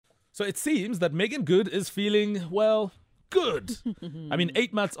So it seems that Megan Good is feeling, well, good.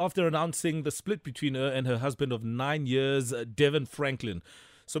 8 months after announcing the split between her and her husband of 9 years, Devon Franklin.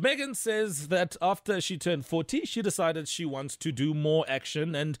 So Megan says that after she turned 40, she decided she wants to do more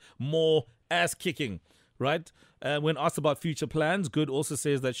action and more ass kicking, right? When asked about future plans, Good also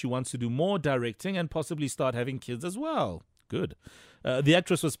says that she wants to do more directing and possibly start having kids as well. Good. The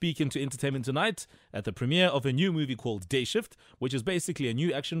actress was speaking to Entertainment Tonight at the premiere of a new movie called Day Shift, which is basically a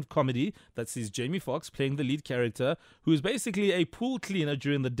new action comedy that sees Jamie Foxx playing the lead character, who is basically a pool cleaner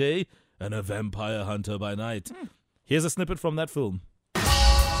during the day and a vampire hunter by night. Here's a snippet from that film. It's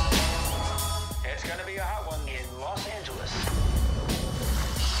going to be a hot one in Los Angeles.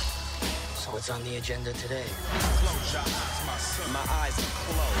 So what's on the agenda today? Close your eyes, my son. My eyes are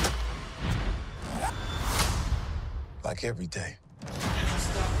closed. Like every day.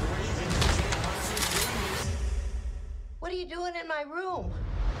 What are you doing in my room?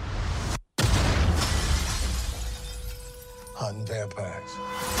 Hunting vampires.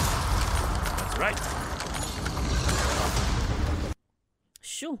 That's right.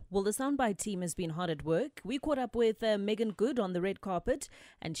 Sure. Well, the Soundbite team has been hard at work. We caught up with Megan Good on the red carpet,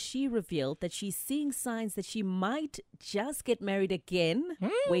 and she revealed that she's seeing signs that she might just get married again.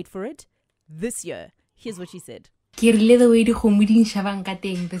 Wait for it. This year. Here's what she said. Ke rile the way dikgomo di nshabang ka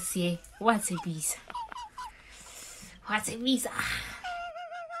teng this year. What's a visa? What's a visa?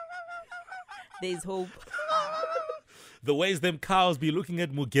 There's hope. The ways them cows be looking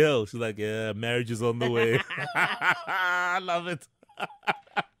at Miguel. She's like, yeah, marriage is on the way. I love it.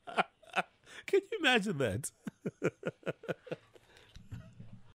 Can you imagine that?